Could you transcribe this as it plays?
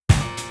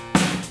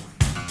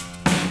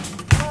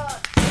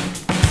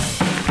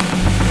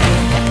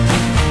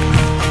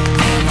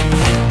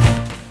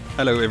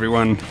Hello,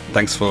 everyone.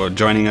 Thanks for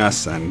joining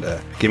us and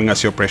giving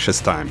us your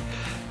precious time.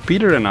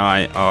 Peter and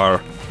I are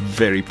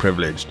very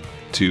privileged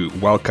to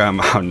welcome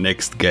our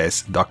next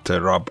guest,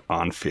 Dr. Rob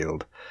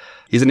Arntfield.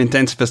 He's an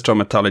intensivist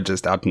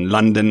traumatologist out in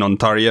London,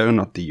 Ontario,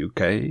 not the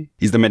UK.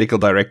 He's the medical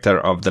director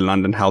of the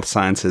London Health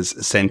Sciences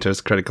Centre's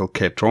Critical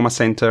Care Trauma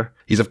Centre.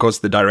 He's, of course,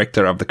 the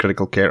director of the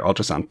Critical Care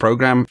Ultrasound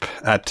Program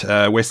at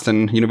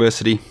Western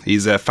University.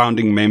 He's a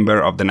founding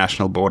member of the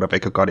National Board of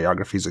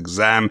Echocardiography's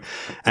exam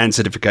and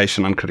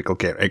certification on critical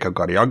care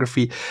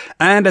echocardiography.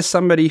 And as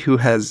somebody who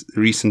has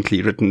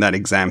recently written that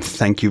exam,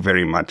 thank you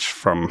very much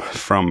from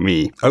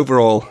me.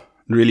 Overall,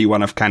 really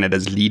one of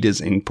Canada's leaders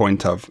in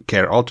point of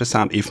care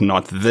ultrasound, if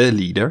not the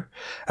leader.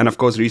 And of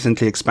course,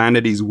 recently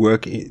expanded his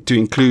work to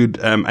include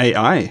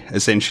AI,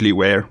 essentially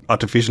where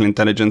artificial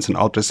intelligence and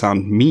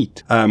ultrasound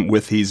meet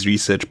with his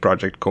research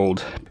project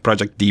called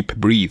Project Deep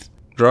Breathe.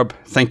 Rob,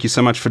 thank you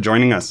so much for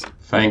joining us.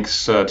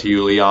 Thanks to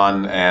you,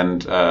 Leon,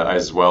 and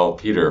as well,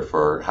 Peter,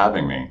 for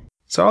having me.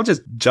 So I'll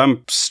just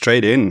jump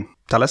straight in.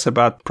 Tell us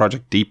about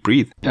Project Deep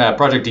Breathe.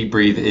 Project Deep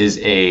Breathe is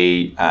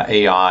a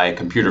AI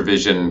computer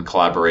vision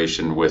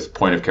collaboration with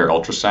point of care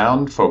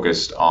ultrasound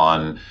focused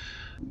on,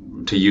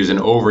 to use an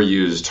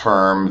overused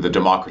term, the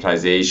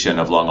democratization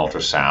of lung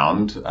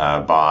ultrasound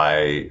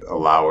by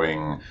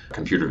allowing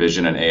computer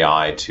vision and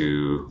AI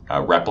to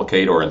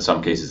replicate or in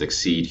some cases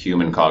exceed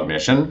human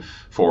cognition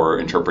for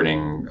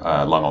interpreting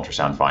lung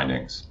ultrasound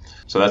findings.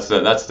 So that's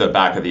the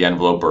back of the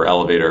envelope or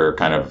elevator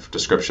kind of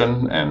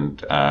description,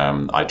 and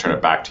I turn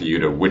it back to you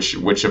to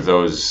which of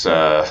those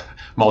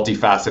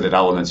multifaceted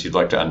elements you'd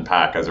like to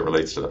unpack as it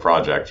relates to the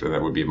project, and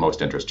that would be of most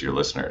interest to your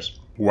listeners.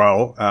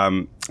 Well,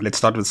 let's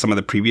start with some of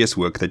the previous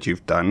work that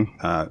you've done,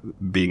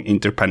 being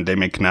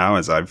interpandemic now,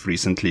 as I've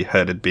recently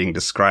heard it being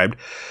described.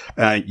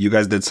 You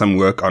guys did some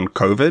work on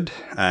COVID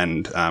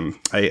and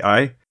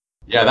AI.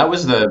 Yeah, that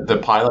was the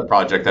pilot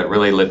project that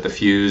really lit the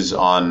fuse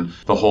on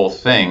the whole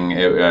thing.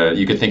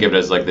 You could think of it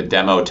as like the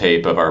demo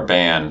tape of our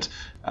band.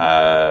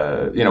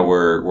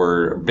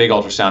 We're a big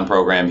ultrasound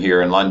program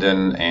here in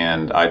London,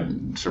 and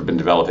I'd sort of been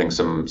developing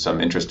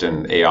some interest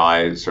in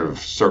AI, sort of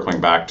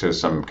circling back to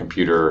some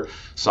computer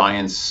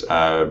science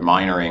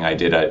minoring I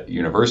did at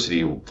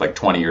university like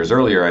 20 years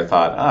earlier. I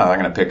thought, I'm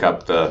going to pick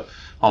up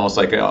almost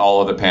like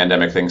all of the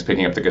pandemic things,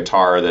 picking up the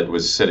guitar that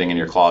was sitting in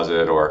your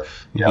closet, or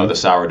the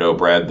sourdough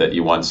bread that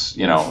you once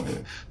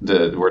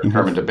were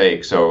determined to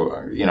bake.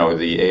 So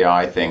the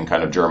AI thing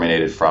kind of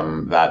germinated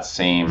from that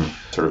same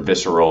sort of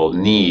visceral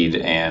need,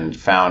 and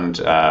found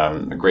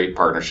a great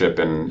partnership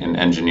in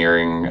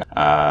engineering.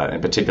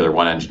 In particular,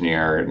 one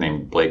engineer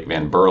named Blake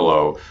Van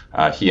Berlo.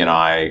 He and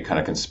I kind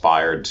of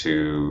conspired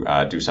to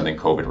do something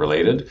COVID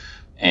related.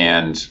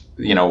 And,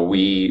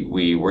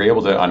 we were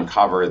able to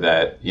uncover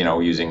that,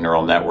 using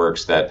neural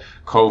networks, that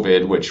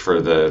COVID, which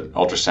for the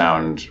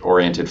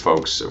ultrasound-oriented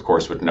folks, of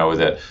course, would know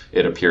that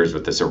it appears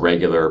with this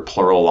irregular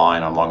plural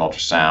line on lung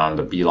ultrasound,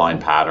 the B-line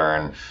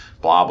pattern,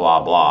 blah,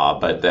 blah, blah,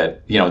 but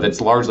that,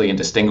 that's largely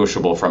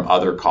indistinguishable from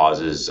other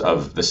causes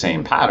of the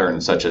same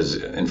pattern, such as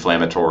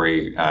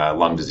inflammatory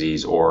lung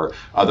disease or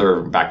other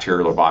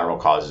bacterial or viral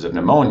causes of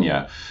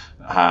pneumonia.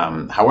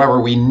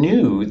 However, we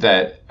knew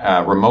that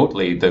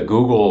remotely the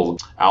Google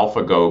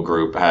AlphaGo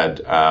group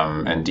had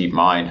and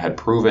DeepMind had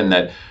proven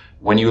that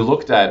when you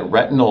looked at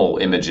retinal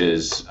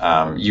images,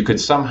 you could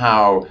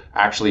somehow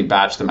actually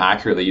batch them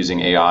accurately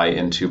using AI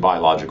into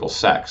biological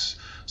sex.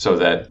 So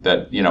that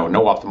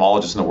no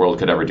ophthalmologist in the world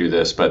could ever do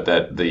this, but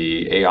that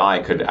the AI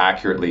could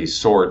accurately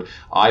sort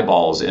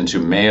eyeballs into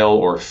male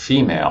or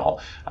female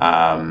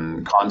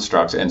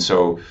constructs. And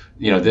so,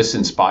 this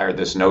inspired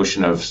this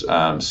notion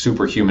of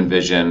superhuman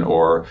vision,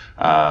 or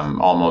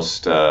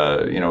almost, in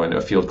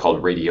a field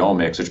called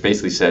radiomics, which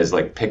basically says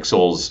like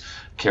pixels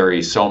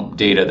carry some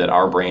data that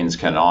our brains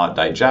cannot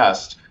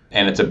digest.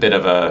 And it's a bit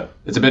of a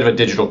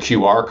digital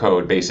QR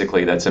code,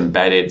 basically, that's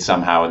embedded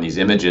somehow in these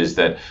images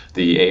that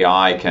the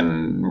AI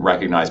can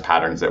recognize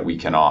patterns that we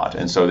cannot.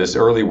 And so this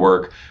early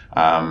work,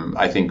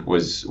 I think,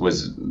 was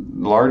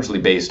largely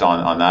based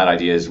on that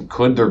idea: is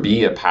could there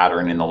be a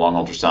pattern in the lung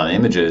ultrasound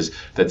images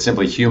that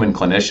simply human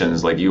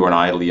clinicians like you and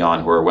I,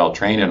 Leon, who are well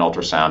trained in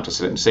ultrasound,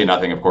 to say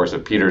nothing, of course,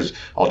 of Peter's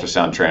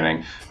ultrasound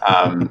training,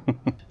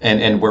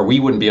 and where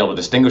we wouldn't be able to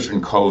distinguish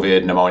between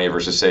COVID pneumonia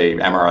versus, say,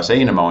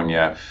 MRSA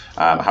pneumonia.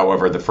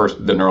 However,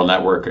 the neural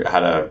network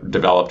had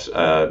developed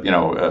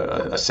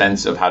a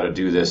sense of how to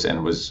do this,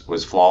 and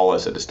was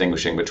flawless at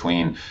distinguishing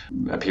between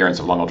appearance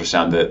of lung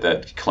ultrasound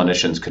that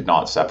clinicians could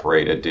not separate.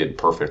 It did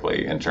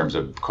perfectly in terms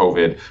of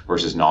COVID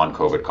versus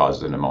non-COVID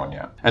causes of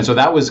pneumonia. And so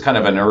that was kind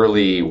of an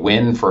early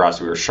win for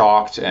us. We were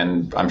shocked,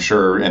 and I'm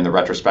sure in the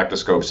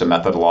retrospectoscope some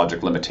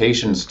methodologic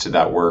limitations to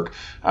that work,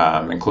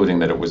 including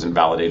that it was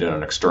invalidated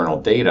on external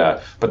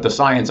data, but the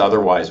science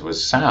otherwise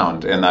was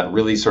sound, and that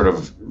really sort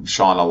of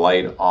shone a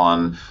light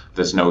on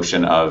this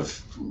notion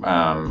of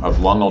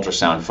lung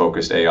ultrasound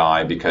focused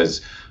AI, because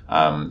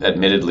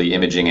Admittedly,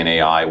 imaging in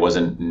AI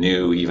wasn't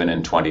new even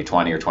in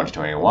 2020 or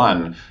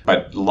 2021,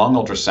 but lung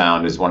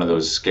ultrasound is one of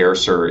those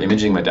scarcer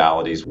imaging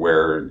modalities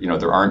where,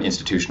 there aren't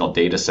institutional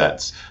data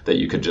sets that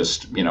you could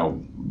just,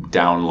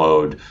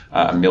 download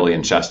a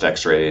million chest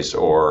x-rays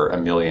or a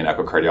million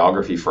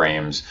echocardiography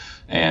frames.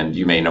 And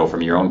you may know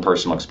from your own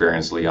personal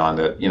experience, Leon,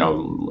 that,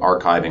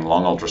 archiving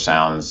lung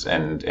ultrasounds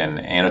and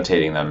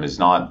annotating them is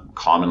not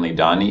commonly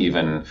done,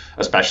 even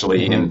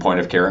especially in point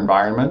of care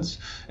environments.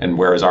 And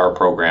whereas our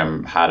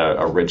program had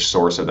a rich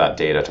source of that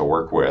data to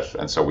work with.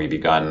 And so we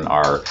begun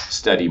our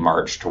steady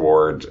march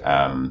toward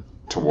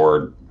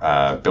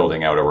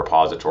building out a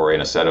repository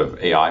and a set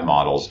of AI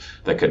models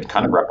that could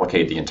kind of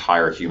replicate the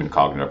entire human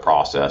cognitive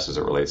process as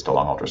it relates to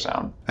lung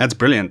ultrasound. That's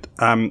brilliant.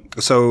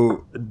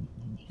 So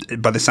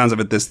by the sounds of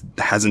it, this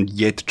hasn't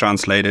yet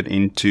translated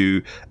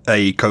into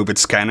a COVID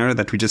scanner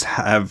that we just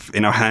have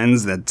in our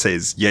hands that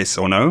says yes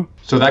or no.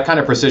 So that kind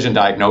of precision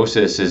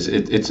diagnosis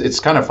it's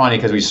kind of funny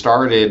because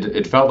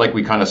it felt like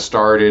we kind of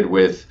started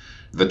with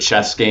the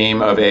chess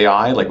game of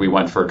AI. Like we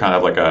went for kind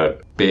of like a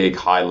big,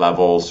 high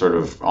level, sort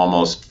of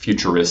almost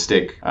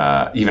futuristic,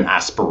 even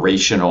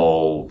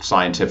aspirational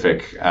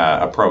scientific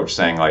approach,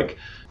 saying like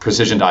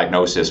precision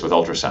diagnosis with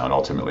ultrasound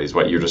ultimately is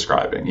what you're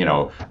describing,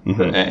 and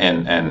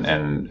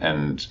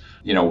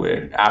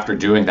after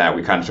doing that,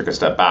 we kind of took a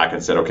step back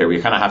and said, okay,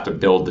 we kind of have to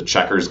build the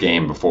checkers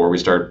game before we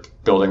start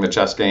building the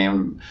chess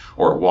game,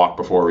 or walk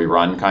before we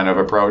run kind of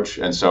approach.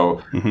 And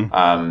so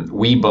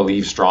we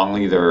believe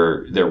strongly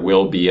there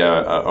will be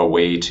a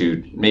way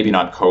to, maybe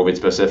not COVID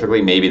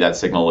specifically, maybe that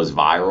signal is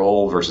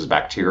viral versus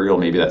bacterial,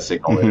 maybe that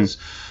signal is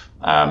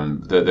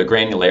the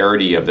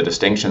granularity of the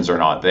distinctions are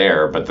not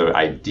there, but the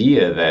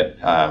idea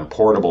that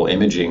portable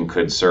imaging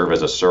could serve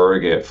as a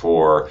surrogate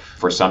for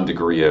some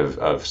degree of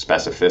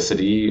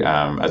specificity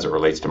as it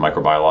relates to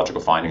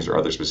microbiological findings or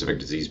other specific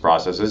disease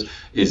processes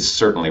is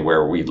certainly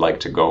where we'd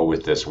like to go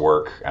with this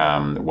work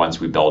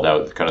once we build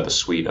out kind of the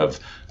suite of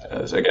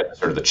again,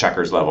 sort of the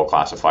checkers level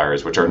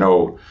classifiers, which are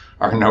no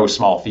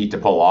small feat to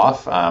pull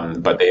off,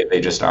 but they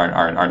just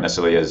aren't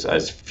necessarily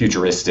as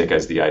futuristic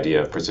as the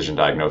idea of precision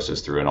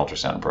diagnosis through an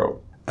ultrasound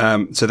probe.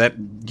 So that,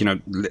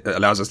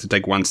 allows us to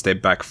take one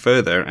step back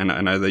further. And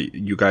I know that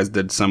you guys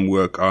did some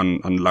work on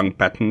lung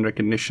pattern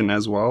recognition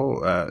as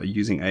well,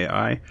 using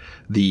AI,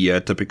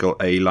 the typical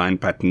A-line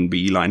pattern,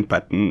 B-line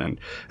pattern.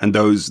 And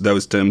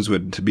those terms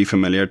would be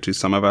familiar to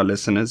some of our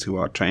listeners who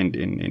are trained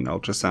in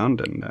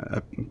ultrasound.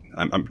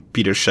 And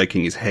Peter's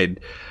shaking his head.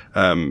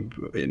 No,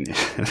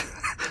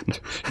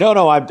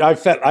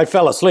 I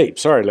fell asleep.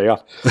 Sorry,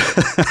 Leo.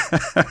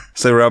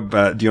 So, Rob,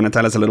 do you want to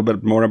tell us a little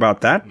bit more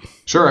about that?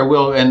 Sure, I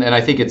will. And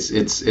I think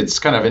it's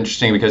kind of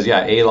interesting because,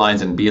 A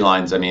lines and B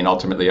lines, I mean,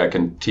 ultimately I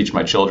can teach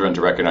my children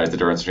to recognize the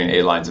difference between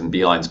A lines and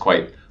B lines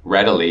quite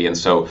readily. And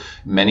so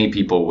many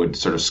people would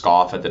sort of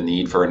scoff at the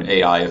need for an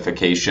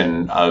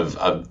AIification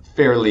of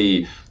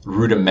fairly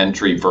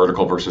rudimentary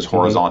vertical versus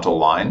horizontal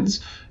lines.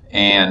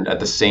 And at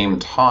the same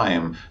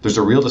time, there's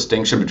a real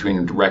distinction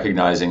between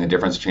recognizing the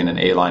difference between an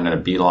A line and a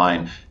B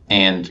line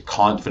and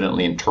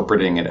confidently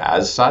interpreting it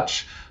as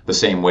such. The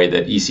same way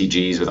that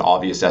ECGs with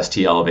obvious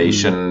ST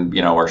elevation,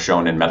 are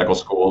shown in medical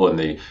school, and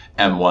the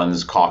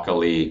M1s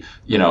cockily,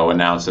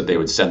 announced that they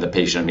would send the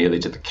patient immediately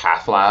to the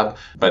cath lab.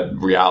 But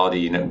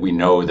reality, we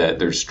know that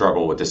there's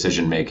struggle with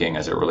decision making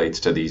as it relates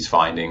to these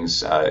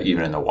findings,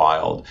 even in the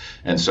wild.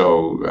 And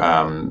so,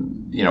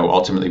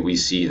 ultimately we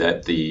see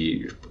that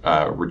the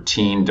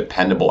routine,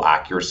 dependable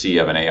accuracy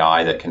of an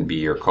AI that can be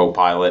your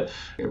co-pilot,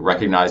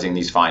 recognizing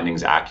these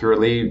findings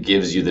accurately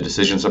gives you the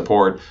decision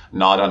support,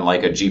 not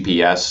unlike a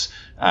GPS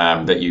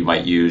that you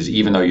might use,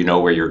 even though you know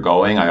where you're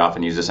going. I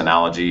often use this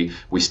analogy.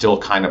 We still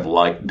kind of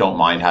don't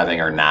mind having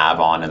our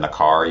nav on in the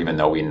car, even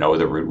though we know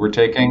the route we're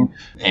taking.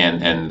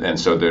 And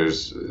so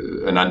there's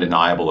an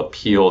undeniable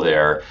appeal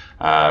there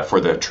for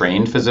the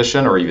trained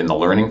physician or even the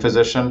learning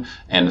physician,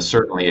 and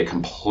certainly a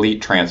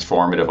complete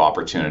transformative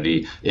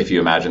opportunity if you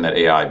imagine that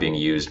AI being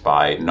used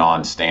by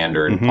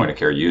non-standard point of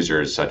care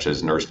users such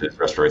as nurses,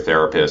 respiratory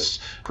therapists,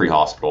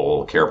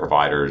 pre-hospital care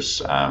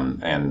providers,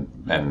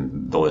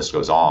 and the list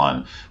goes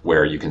on,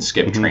 where you can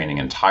skip training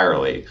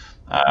entirely.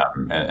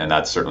 And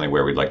that's certainly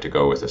where we'd like to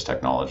go with this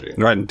technology.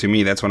 Right. And to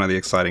me, that's one of the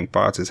exciting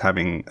parts, is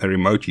having a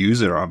remote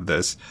user of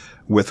this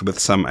with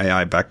some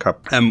AI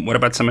backup. What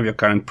about some of your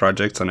current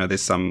projects? I know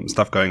there's some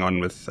stuff going on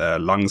with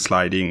lung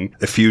sliding,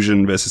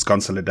 effusion versus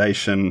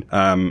consolidation.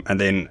 And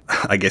then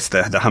I guess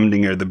the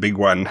humdinger, the big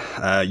one,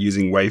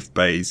 using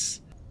wave-base.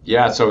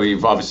 Yeah, so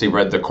we've obviously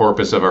read the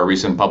corpus of our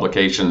recent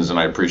publications, and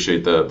I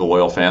appreciate the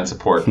loyal fan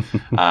support.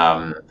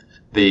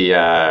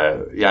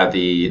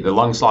 The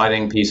lung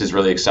sliding piece is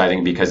really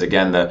exciting because,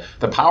 again,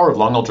 the power of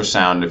lung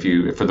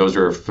ultrasound, for those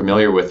who are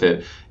familiar with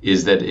it,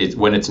 is that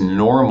when it's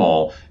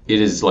normal,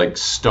 it is like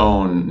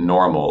stone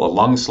normal. A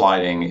lung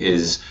sliding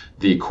is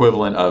the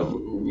equivalent of,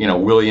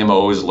 William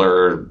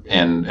Osler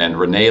and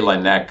René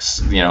Laennec's,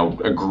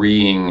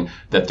 agreeing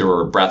that there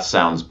were breath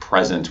sounds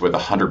present with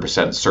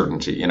 100%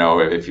 certainty.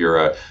 If you're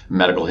a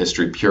medical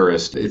history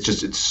purist,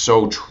 it's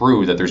so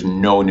true that there's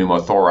no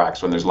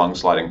pneumothorax when there's lung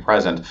sliding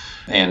present.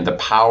 And the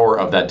power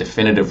of that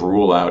definitive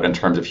rule out in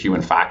terms of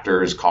human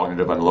factors,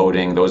 cognitive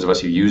unloading, those of us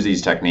who use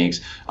these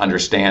techniques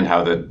understand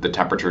how the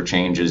temperature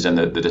changes and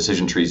the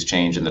decision trees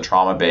change in the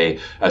trauma bay.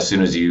 As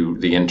soon as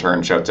the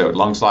intern shouts out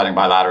lung sliding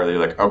bilaterally,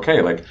 you're like,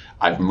 okay, like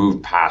I've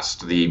moved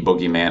past the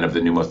boogeyman of the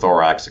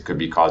pneumothorax that could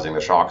be causing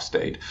the shock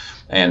state.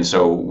 And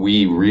so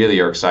we really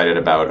are excited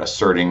about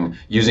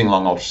using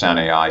lung ultrasound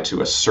AI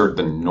to assert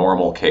the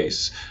normal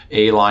case.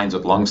 A lines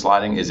with lung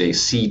sliding is a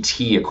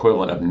CT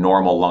equivalent of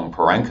normal lung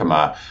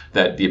parenchyma,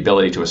 that the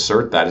ability to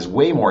assert that is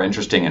way more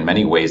interesting in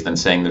many ways than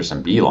saying there's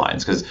some B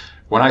lines. Because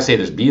when I say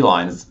there's B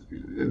lines,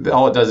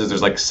 all it does is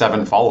there's like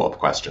 7 follow-up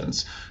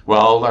questions.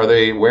 Well,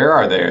 where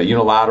are they?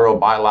 Unilateral,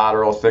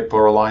 bilateral, thick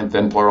pleural line,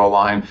 thin pleural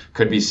line,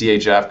 could be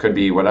CHF, could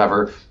be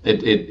whatever.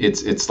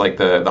 It's like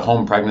the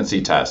home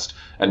pregnancy test.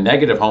 A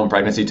negative home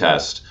pregnancy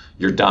test,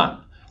 you're done.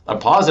 A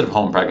positive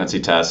home pregnancy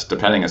test,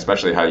 depending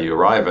especially how you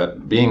arrive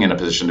at being in a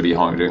position to be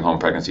doing home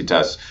pregnancy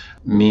tests,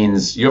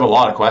 means you have a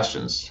lot of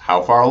questions.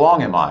 How far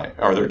along am I?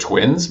 Are there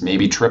twins?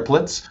 Maybe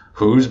triplets?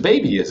 Whose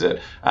baby is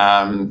it?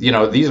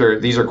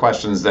 These are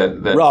questions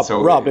that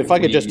Rob, if I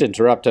could just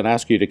interrupt and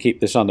ask you to keep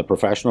this on the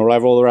professional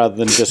level rather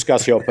than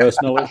discuss your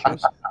personal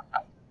issues.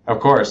 Of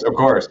course.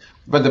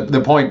 But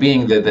the point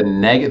being that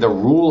the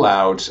rule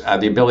out,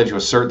 the ability to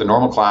assert the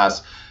normal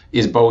class,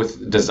 is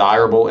both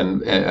desirable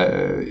and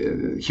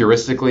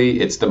heuristically,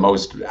 it's the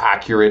most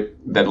accurate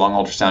that lung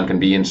ultrasound can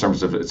be in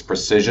terms of its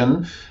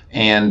precision,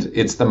 and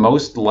it's the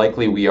most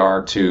likely we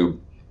are to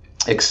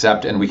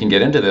accept, and we can get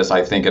into this,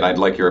 I think, and I'd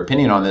like your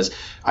opinion on this.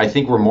 I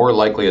think we're more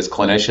likely as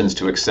clinicians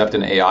to accept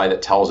an AI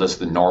that tells us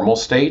the normal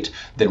state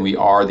than we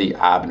are the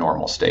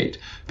abnormal state.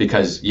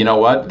 Because you know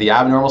what? The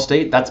abnormal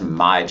state, that's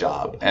my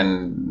job.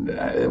 And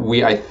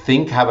we, I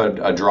think, have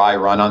a dry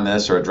run on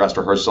this, or a dress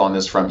rehearsal on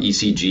this from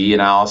ECG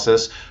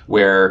analysis,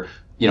 where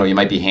you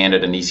might be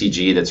handed an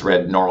ECG that's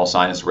read normal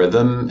sinus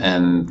rhythm,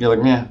 and you're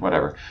like, meh,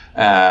 whatever.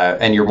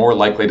 And you're more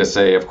likely to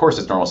say, of course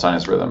it's normal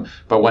sinus rhythm.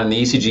 But when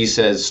the ECG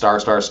says star,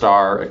 star,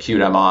 star, acute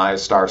MI,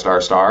 star, star,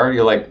 star,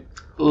 you're like,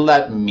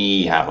 let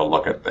me have a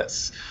look at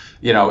this.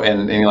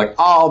 And you're like,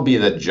 I'll be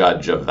the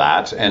judge of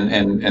that.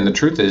 And the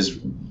truth is,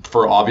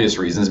 for obvious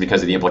reasons,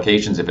 because of the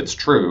implications if it's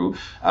true,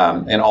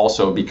 and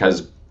also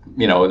because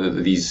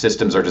these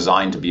systems are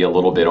designed to be a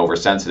little bit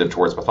oversensitive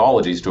towards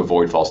pathologies to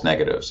avoid false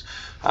negatives.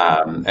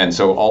 And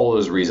so all of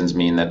those reasons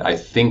mean that I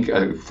think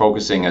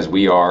focusing as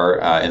we are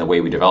in the way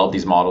we develop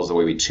these models, the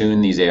way we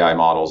tune these AI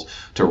models,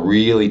 to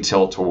really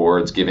tilt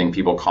towards giving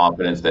people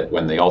confidence that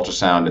when the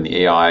ultrasound and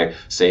the AI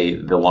say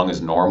the lung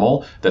is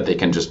normal, that they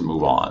can just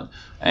move on.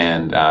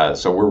 And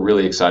so we're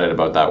really excited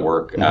about that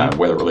work,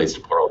 whether it relates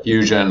to pleural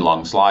effusion,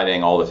 lung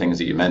sliding, all the things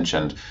that you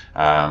mentioned.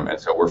 And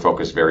so we're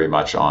focused very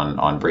much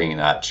on bringing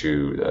that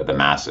to the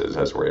masses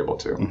as we're able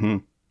to. Mm-hmm.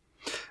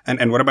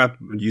 And what about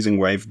using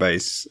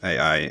wave-based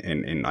AI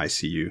in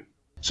ICU?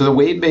 So the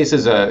Wavebase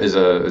is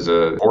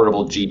a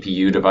portable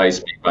GPU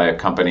device made by a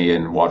company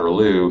in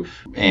Waterloo,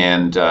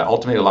 and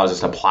ultimately allows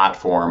us to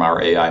platform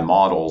our AI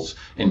models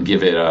and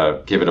give it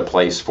a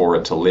place for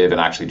it to live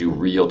and actually do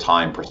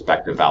real-time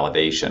perspective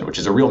validation, which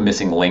is a real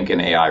missing link in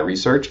AI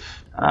research,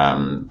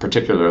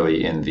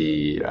 particularly in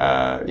the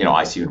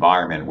ICU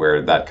environment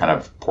where that kind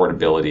of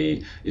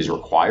portability is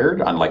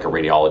required, unlike a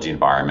radiology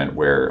environment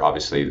where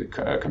obviously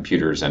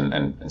computers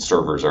and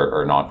servers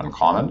are not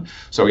uncommon.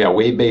 So yeah,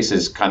 Wavebase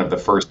is kind of the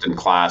first in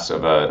class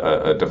of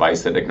a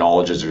device that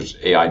acknowledges there's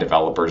AI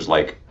developers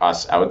like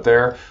us out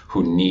there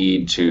who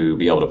need to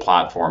be able to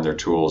platform their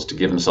tools to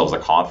give themselves the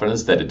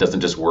confidence that it doesn't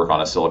just work on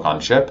a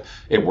silicon chip.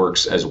 It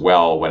works as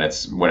well when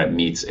it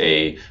meets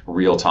a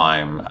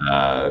real-time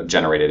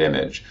generated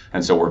image.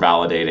 And so we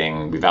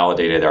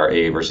validated our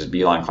A versus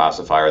B line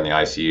classifier in the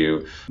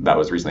ICU. That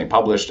was recently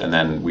published. And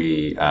then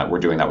we're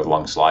doing that with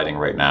lung sliding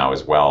right now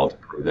as well, to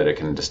prove that it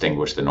can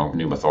distinguish the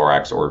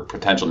pneumothorax or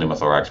potential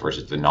pneumothorax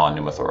versus the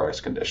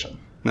non-pneumothorax condition.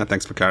 No,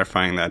 thanks for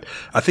clarifying that.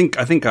 I think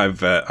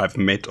I've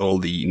met all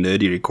the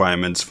nerdy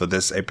requirements for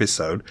this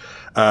episode.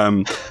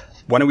 Why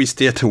don't we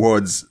steer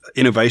towards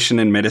innovation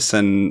in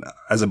medicine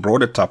as a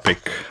broader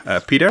topic?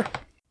 Peter?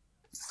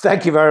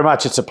 Thank you very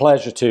much. It's a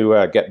pleasure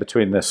to get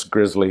between this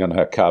grizzly and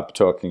her cub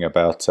talking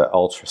about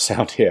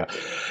ultrasound here.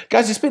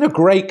 Guys, it's been a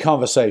great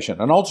conversation,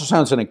 and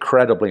ultrasound's an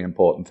incredibly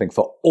important thing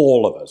for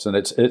all of us. And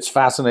it's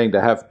fascinating to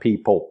have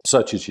people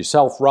such as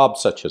yourself, Rob,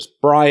 such as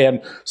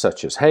Brian,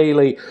 such as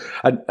Haley.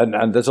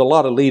 And there's a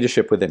lot of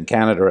leadership within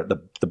Canada at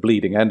the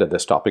bleeding end of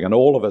this topic, and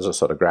all of us are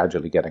sort of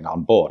gradually getting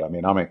on board. I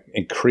mean, I'm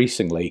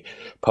increasingly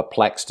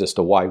perplexed as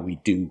to why we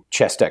do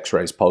chest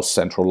x-rays post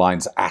central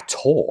lines at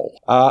all.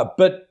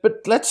 But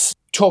let's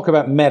talk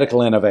about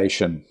medical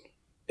innovation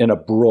in a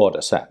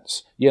broader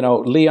sense.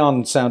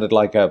 Leon sounded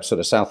like a sort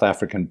of South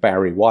African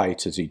Barry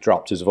White as he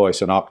dropped his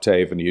voice an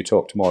octave, and you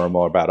talked more and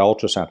more about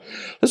ultrasound.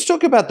 Let's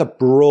talk about the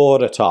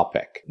broader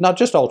topic, not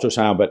just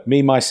ultrasound, but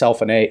me,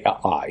 myself, and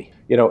AI.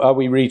 Are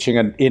we reaching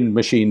an in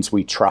machines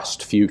we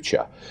trust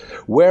future?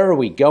 Where are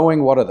we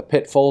going? What are the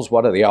pitfalls?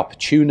 What are the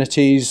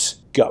opportunities?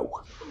 Go.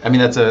 I mean,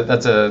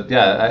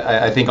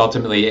 I think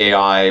ultimately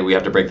AI, we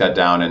have to break that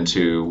down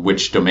into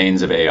which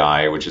domains of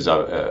AI, which is an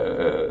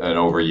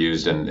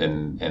overused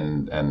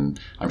and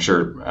I'm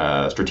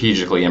sure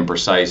strategically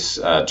imprecise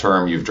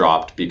term you've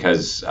dropped,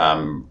 because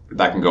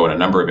that can go in a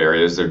number of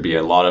areas. There'd be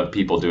a lot of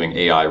people doing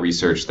AI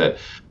research that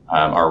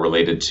are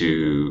related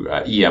to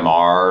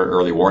EMR,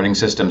 early warning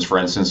systems, for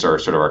instance, are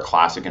sort of our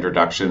classic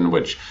introduction,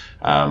 which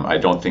I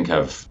don't think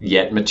have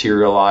yet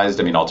materialized.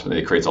 I mean,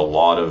 ultimately, it creates a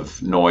lot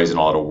of noise and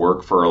a lot of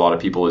work for a lot of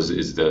people.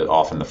 Is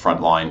often the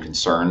frontline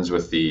concerns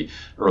with the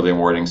early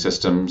warning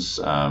systems.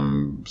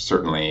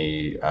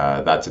 Certainly,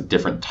 that's a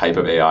different type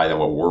of AI than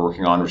what we're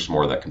working on, which is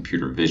more that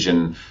computer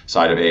vision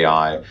side of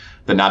AI.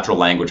 The natural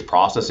language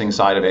processing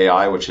side of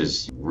AI, which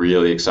is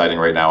really exciting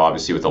right now,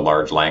 obviously with the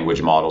large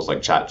language models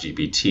like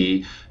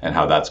ChatGPT, and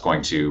how that's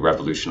going to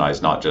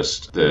revolutionize not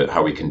just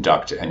how we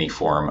conduct any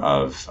form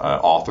of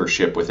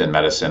authorship within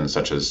medicine,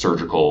 such as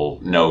surgical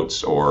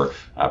notes or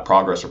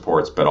progress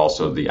reports, but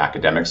also the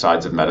academic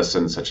sides of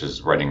medicine, such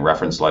as writing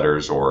reference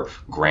letters or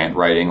grant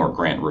writing or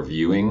grant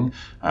reviewing.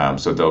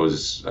 So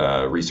those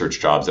research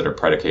jobs that are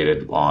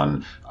predicated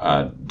on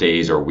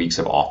days or weeks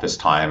of office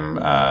time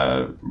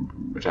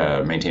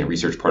to maintain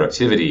research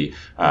productivity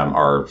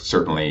are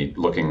certainly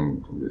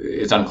looking.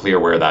 It's unclear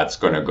where that's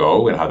going to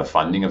go and how the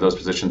funding of those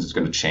positions is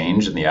going to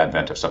change in the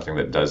advent of something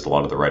that does a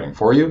lot of the writing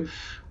for you.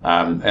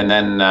 And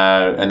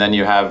then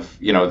you have,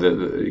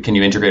 can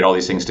you integrate all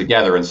these things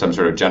together in some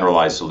sort of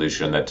generalized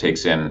solution that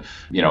takes in,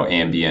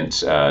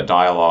 ambient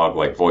dialogue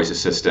like voice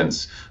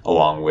assistants,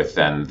 along with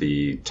then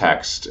the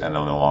text, and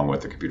then along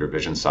with the computer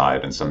vision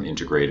side and some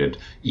integrated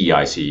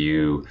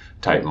ICU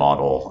type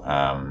model.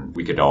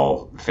 We could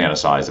all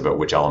fantasize about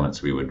which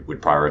elements we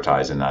would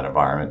prioritize in that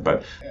environment.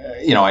 But,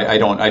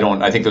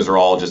 I think those are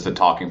all just the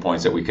talking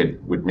points that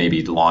would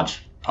maybe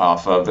launch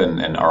off of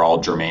and are all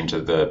germane to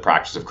the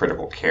practice of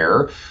critical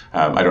care.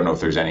 I don't know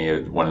if there's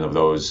any one of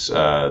those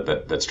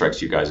that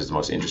strikes you guys as the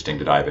most interesting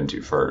to dive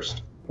into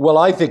first. Well,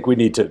 I think we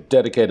need to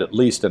dedicate at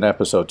least an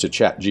episode to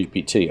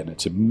ChatGPT and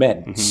its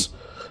immense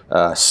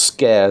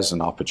scares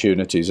and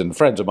opportunities. And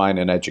friends of mine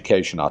in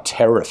education are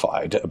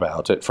terrified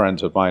about it.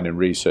 Friends of mine in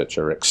research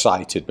are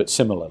excited, but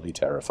similarly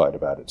terrified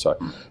about it. So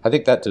I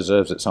think that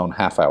deserves its own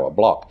half-hour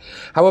block.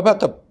 How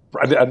about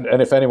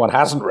and if anyone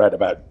hasn't read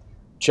about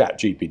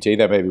ChatGPT,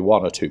 there may be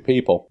one or two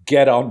people,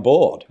 get on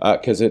board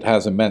because it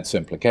has immense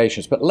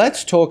implications. But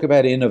let's talk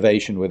about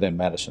innovation within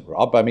medicine,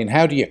 Rob. I mean,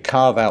 how do you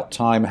carve out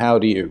time? How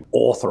do you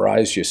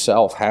authorize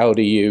yourself? How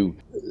do you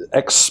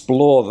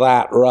explore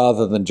that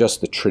rather than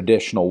just the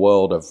traditional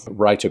world of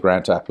write a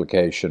grant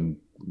application,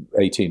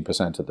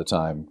 18% of the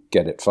time,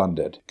 get it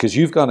funded? Because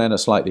you've gone in a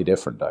slightly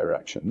different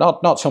direction.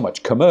 Not so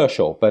much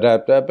commercial, but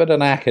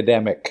an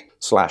academic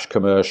 /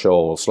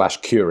 commercial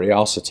 /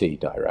 curiosity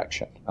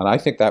direction. And I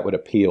think that would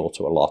appeal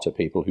to a lot of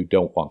people who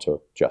don't want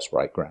to just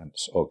write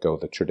grants or go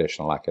the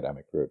traditional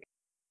academic route.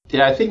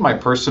 Yeah, I think my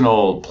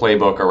personal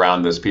playbook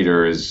around this,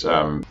 Peter, is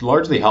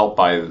largely helped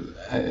by,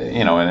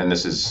 and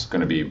this is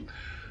going to be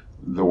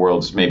the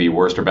world's maybe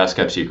worst or best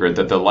kept secret,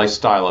 that the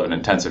lifestyle of an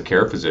intensive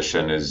care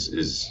physician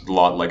is a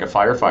lot like a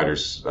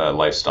firefighter's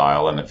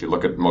lifestyle. And if you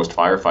look at most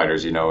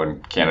firefighters,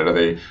 in Canada,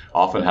 they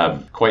often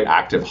have quite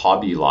active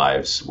hobby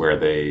lives where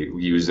they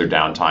use their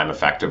downtime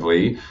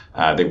effectively.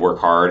 They work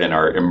hard and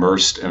are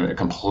immersed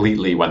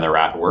completely when they're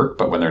at work.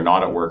 But when they're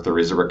not at work, there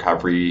is a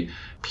recovery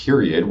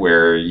period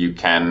where you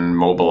can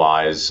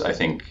mobilize, I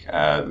think,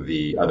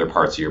 the other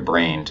parts of your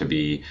brain to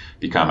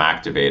become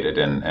activated.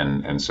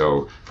 And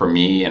so for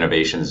me,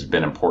 innovation's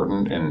been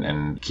important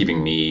in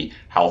keeping me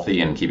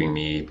healthy and keeping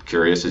me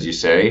curious, as you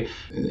say.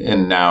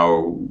 And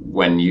now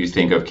when you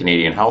think of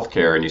Canadian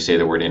healthcare and you say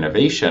the word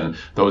innovation,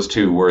 those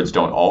two words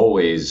don't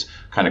always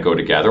kind of go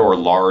together, or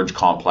large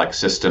complex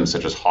systems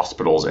such as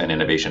hospitals and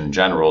innovation in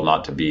general,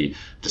 not to be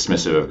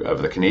dismissive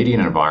of the Canadian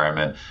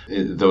environment.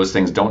 Those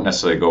things don't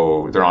necessarily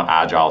they're not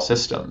agile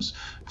systems.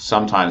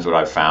 Sometimes what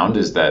I've found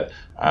is that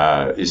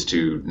is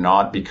to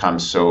not become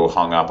so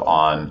hung up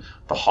on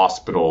the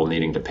hospital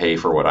needing to pay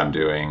for what I'm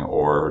doing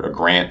or a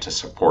grant to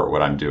support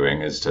what I'm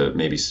doing, is to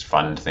maybe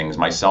fund things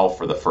myself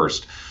for the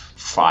first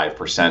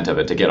 5% of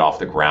it to get off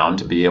the ground,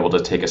 to be able to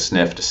take a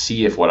sniff to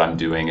see if what I'm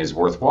doing is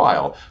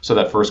worthwhile. So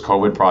that first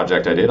COVID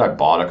project I did, I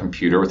bought a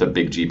computer with a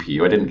big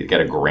GPU. I didn't get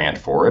a grant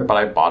for it, but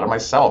I bought it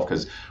myself,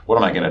 because what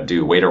am I going to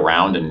do? Wait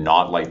around and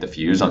not light the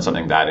fuse on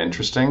something that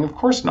interesting? Of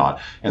course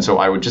not. And so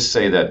I would just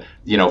say that,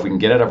 if we can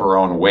get out of our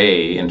own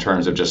way in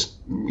terms of just,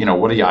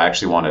 what do I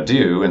actually want to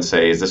do, and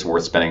say, is this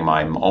worth spending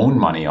my own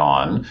money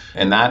on?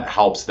 And that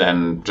helps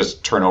then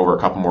just turn over a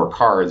couple more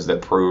cards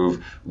that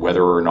prove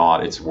whether or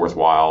not it's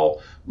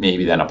worthwhile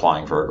maybe then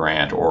applying for a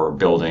grant or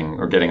building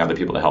or getting other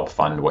people to help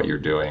fund what you're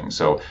doing.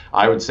 So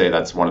I would say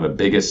that's one of the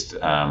biggest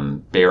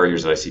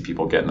barriers that I see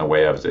people get in the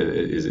way of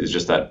is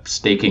just that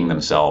staking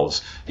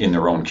themselves in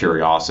their own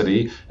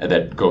curiosity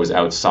that goes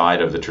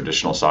outside of the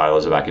traditional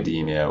silos of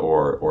academia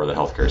or the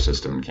healthcare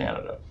system in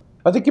Canada.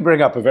 I think you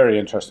bring up a very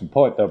interesting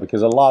point, though,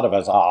 because a lot of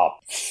us are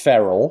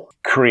feral,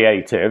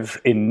 creative,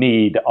 in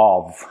need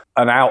of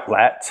an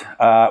outlet,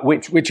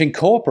 which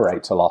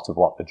incorporates a lot of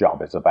what the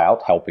job is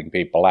about, helping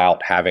people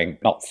out, having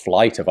not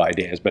flight of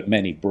ideas, but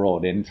many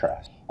broad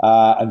interests.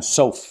 And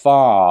so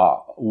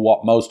far,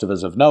 what most of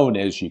us have known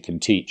is you can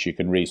teach, you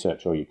can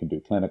research, or you can do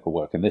clinical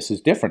work. And this is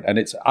different.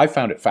 And I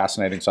found it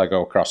fascinating. So I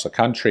go across the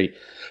country,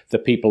 the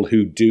people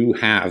who do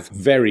have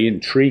very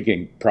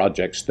intriguing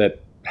projects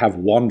that have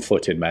one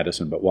foot in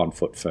medicine, but one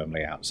foot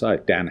firmly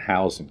outside. Dan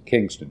Howes in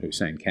Kingston,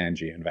 Hussein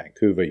Kanji in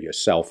Vancouver,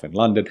 yourself in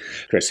London,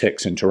 Chris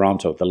Hicks in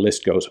Toronto. The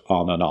list goes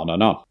on and on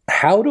and on.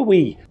 How do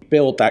we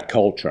build that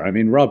culture? I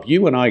mean, Rob,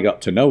 you and I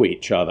got to know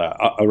each other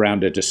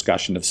around a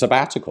discussion of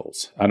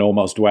sabbaticals and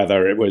almost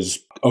whether it was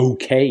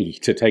okay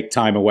to take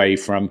time away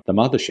from the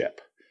mothership.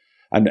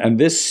 And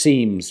this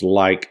seems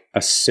like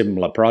a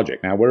similar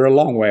project. Now, we're a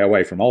long way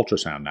away from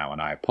ultrasound now,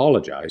 and I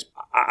apologize.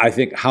 I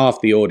think half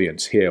the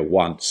audience here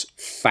wants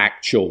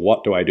factual,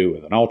 what do I do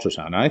with an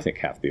ultrasound? I think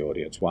half the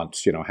audience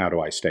wants, how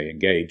do I stay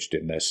engaged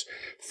in this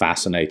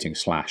fascinating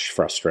 /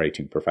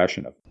 frustrating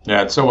profession?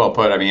 Yeah, it's so well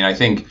put. I mean, I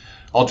think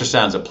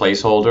ultrasound's a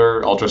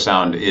placeholder.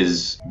 Ultrasound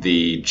is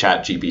the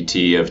chat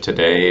GPT of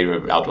today.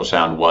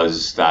 Ultrasound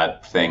was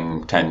that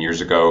thing 10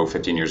 years ago,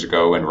 15 years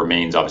ago, and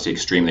remains obviously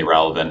extremely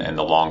relevant in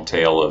the long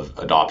tail of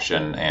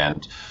adoption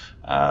and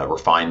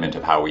refinement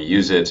of how we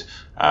use it.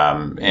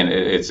 And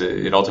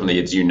it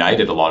ultimately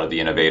united a lot of the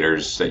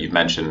innovators that you've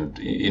mentioned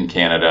in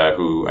Canada,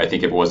 who I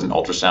think if it wasn't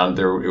ultrasound,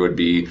 it would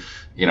be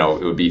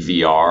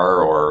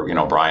VR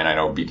or, Brian, I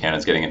know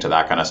Buchanan's getting into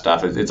that kind of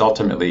stuff. It's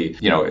ultimately,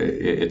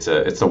 it's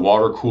the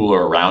water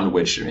cooler around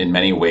which in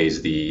many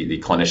ways the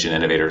clinician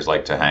innovators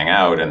like to hang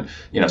out. And,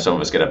 some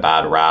of us get a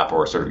bad rap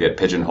or sort of get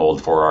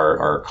pigeonholed for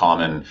our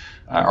common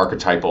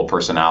archetypal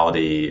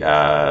personality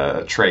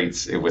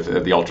traits with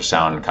the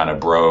ultrasound kind of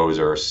bros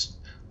or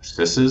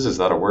sisses, is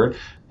that a word?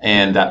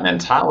 And that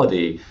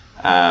mentality.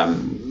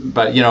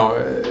 But,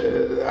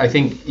 I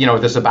think,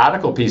 the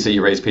sabbatical piece that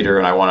you raised, Peter,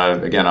 and I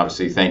want to, again,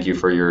 obviously thank you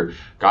for your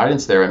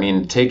guidance there. I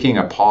mean, taking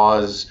a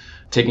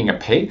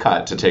pay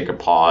cut to take a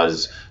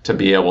pause, to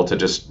be able to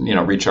just,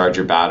 recharge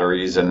your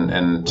batteries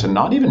and to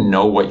not even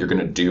know what you're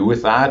going to do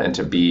with that, and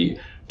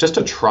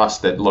to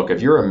trust that, look,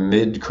 if you're a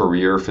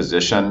mid-career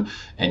physician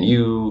and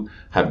you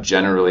have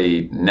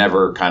generally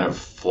never kind of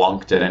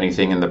flunked at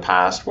anything in the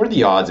past, what are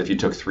the odds if you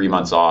took 3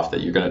 months off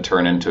that you're going to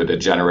turn into a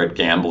degenerate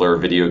gambler,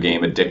 video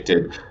game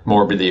addicted,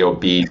 morbidly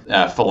obese,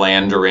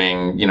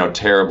 philandering,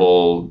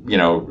 terrible,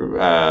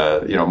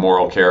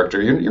 moral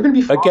character? You're going to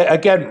be fine.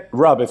 Again,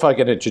 Rob, if I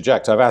can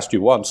interject, I've asked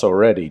you once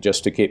already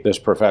just to keep this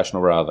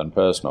professional rather than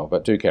personal,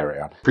 but do carry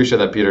on. Appreciate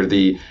that, Peter.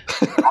 The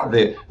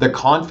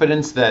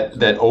confidence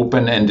that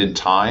open-ended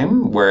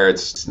time, where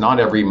it's not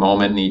every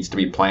moment needs to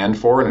be planned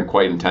for, and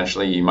quite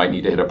intentionally, you might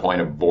need to hit a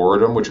point of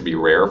boredom, which would be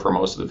rare for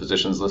most of the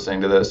physicians listening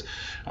to this,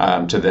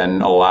 to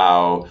then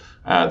allow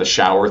the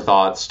shower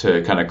thoughts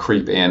to kind of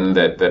creep in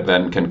that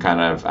then can kind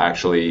of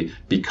actually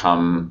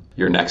become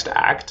your next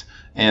act.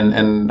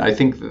 And I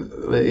think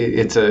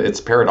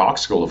it's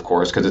paradoxical, of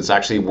course, because it's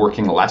actually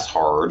working less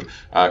hard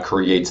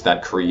creates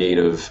that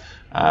creative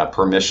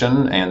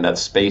permission and that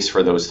space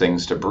for those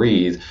things to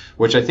breathe,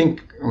 which I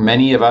think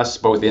many of us,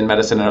 both in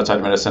medicine and outside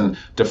of medicine,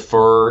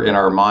 defer in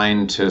our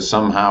mind to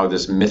somehow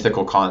this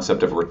mythical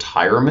concept of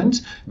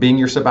retirement being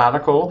your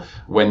sabbatical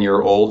when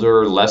you're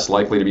older, less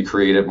likely to be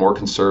creative, more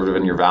conservative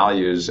in your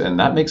values, and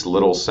that makes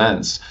little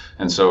sense.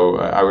 And so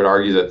I would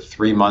argue that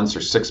 3 months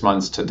or 6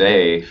 months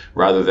today,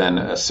 rather than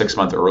a 6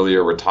 month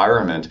earlier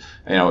retirement,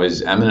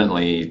 is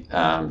eminently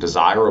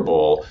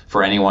desirable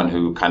for anyone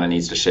who kind of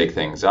needs to shake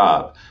things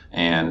up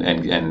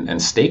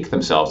and stake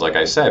themselves, like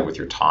I said, with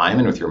your time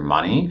and with your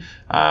money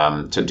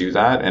to do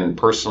that. And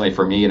personally,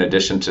 for me, in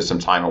addition to some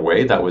time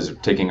away, that was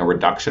taking a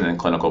reduction in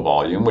clinical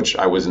volume, which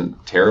I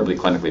wasn't terribly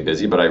clinically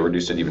busy, but I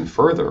reduced it even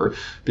further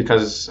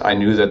because I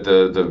knew that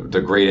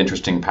the great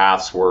interesting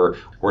paths were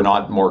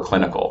not more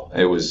clinical.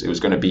 It was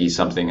going to be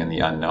something in the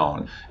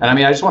unknown. And I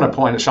mean, I just want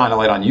to shine a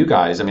light on you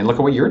guys. I mean, look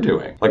at what you're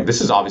doing. Like,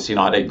 this is obviously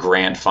not a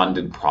grant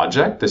funded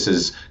project. This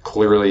is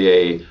clearly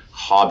a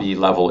hobby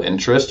level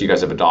interest. You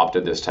guys have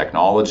adopted this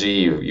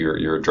technology.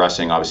 You're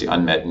addressing obviously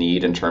unmet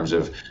need in terms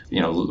of,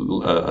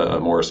 a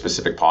more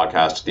specific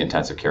podcast to the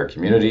intensive care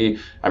community.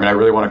 I mean, I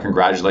really want to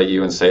congratulate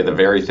you and say the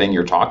very thing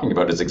you're talking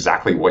about is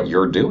exactly what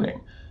you're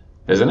doing,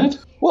 isn't it?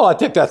 Well, I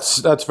think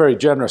that's very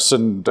generous,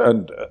 and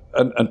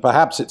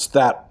perhaps it's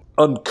that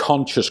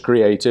unconscious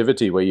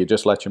creativity where you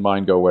just let your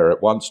mind go where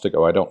it wants to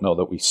go. I don't know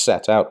that we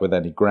set out with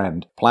any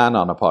grand plan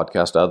on a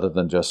podcast other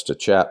than just to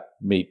chat,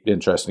 meet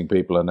interesting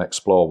people, and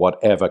explore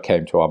whatever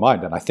came to our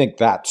mind. And I think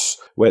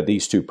that's where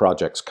these two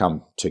projects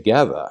come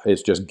together,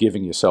 is just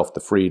giving yourself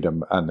the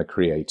freedom and the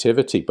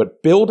creativity,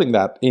 but building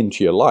that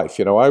into your life.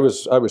 You know, I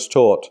was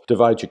taught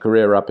divide your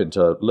career up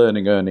into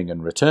learning, earning,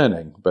 and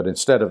returning, but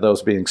instead of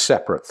those being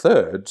separate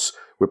thirds,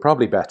 we're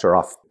probably better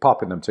off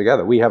popping them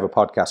together. We have a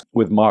podcast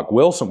with Mark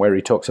Wilson where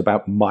he talks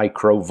about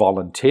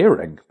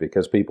micro-volunteering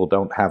because people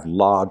don't have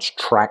large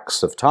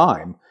tracts of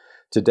time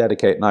to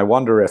dedicate. And I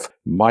wonder if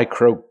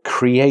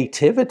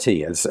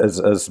micro-creativity,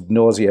 as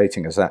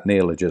nauseating as that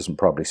neologism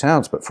probably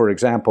sounds, but for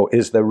example,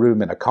 is there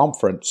room in a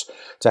conference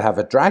to have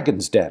a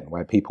Dragon's Den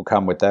where people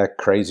come with their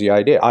crazy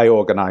idea? I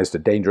organized a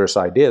Dangerous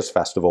Ideas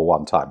Festival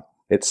one time.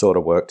 It sort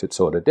of worked, it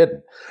sort of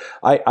didn't.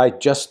 I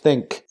just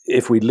think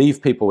if we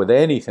leave people with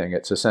anything,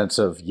 it's a sense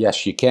of,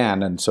 yes, you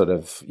can, and sort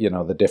of, you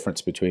know, the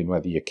difference between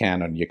whether you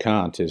can and you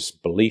can't is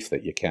belief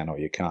that you can or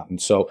you can't. And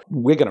so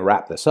we're going to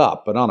wrap this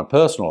up. But on a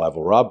personal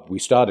level, Rob, we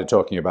started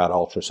talking about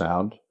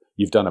ultrasound.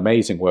 You've done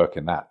amazing work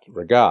in that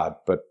regard.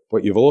 But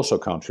what you've also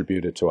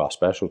contributed to our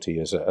specialty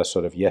is a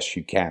sort of yes,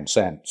 you can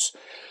sense.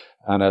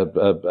 And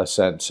a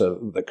sense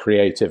of that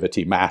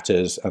creativity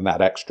matters, and that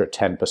extra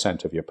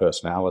 10% of your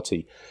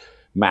personality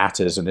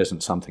matters and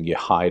isn't something you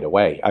hide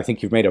away. I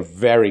think you've made a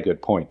very good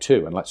point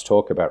too, and let's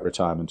talk about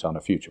retirement on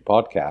a future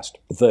podcast,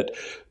 that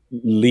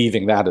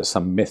leaving that as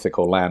some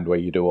mythical land where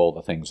you do all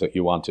the things that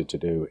you wanted to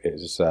do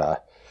is,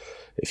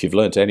 if you've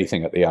learned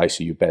anything at the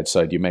ICU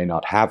bedside, you may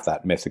not have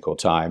that mythical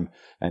time,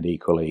 and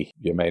equally,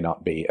 you may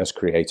not be as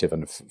creative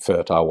and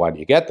fertile when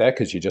you get there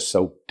because you're just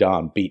so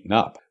darn beaten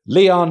up.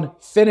 Leon,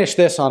 finish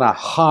this on a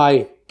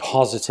high,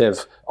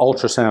 positive,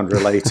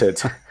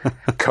 ultrasound-related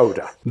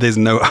coda. There's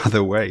no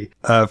other way.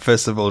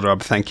 First of all,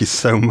 Rob, thank you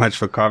so much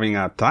for carving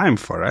out time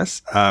for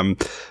us.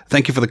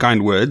 Thank you for the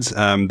kind words.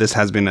 This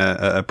has been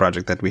a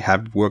project that we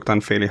have worked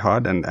on fairly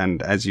hard,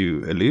 and as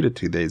you alluded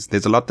to,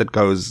 there's a lot that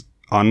goes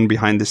on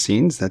behind the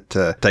scenes that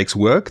takes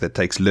work, that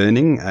takes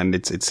learning, and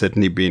it's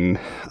certainly been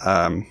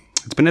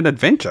it's been an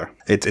adventure.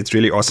 It's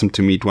really awesome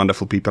to meet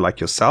wonderful people like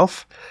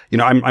yourself. You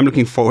know, I'm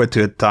looking forward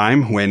to a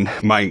time when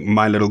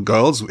my little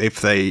girls,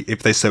 if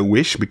they so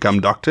wish, become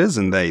doctors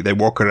and they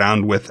walk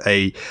around with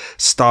a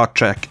Star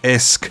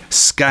Trek-esque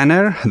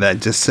scanner that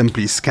just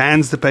simply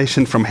scans the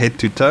patient from head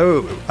to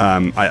toe.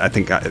 I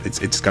think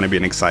it's going to be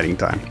an exciting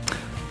time.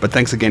 But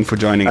thanks again for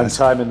joining us. And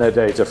time in their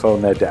day to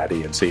phone their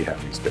daddy and see how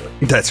he's doing.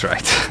 That's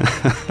right.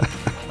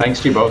 Thanks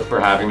to you both for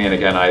having me. And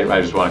again,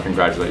 I just want to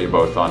congratulate you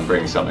both on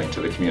bringing something to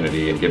the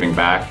community and giving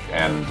back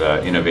and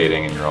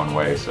innovating in your own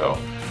way. So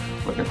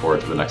looking forward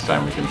to the next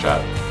time we can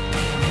chat.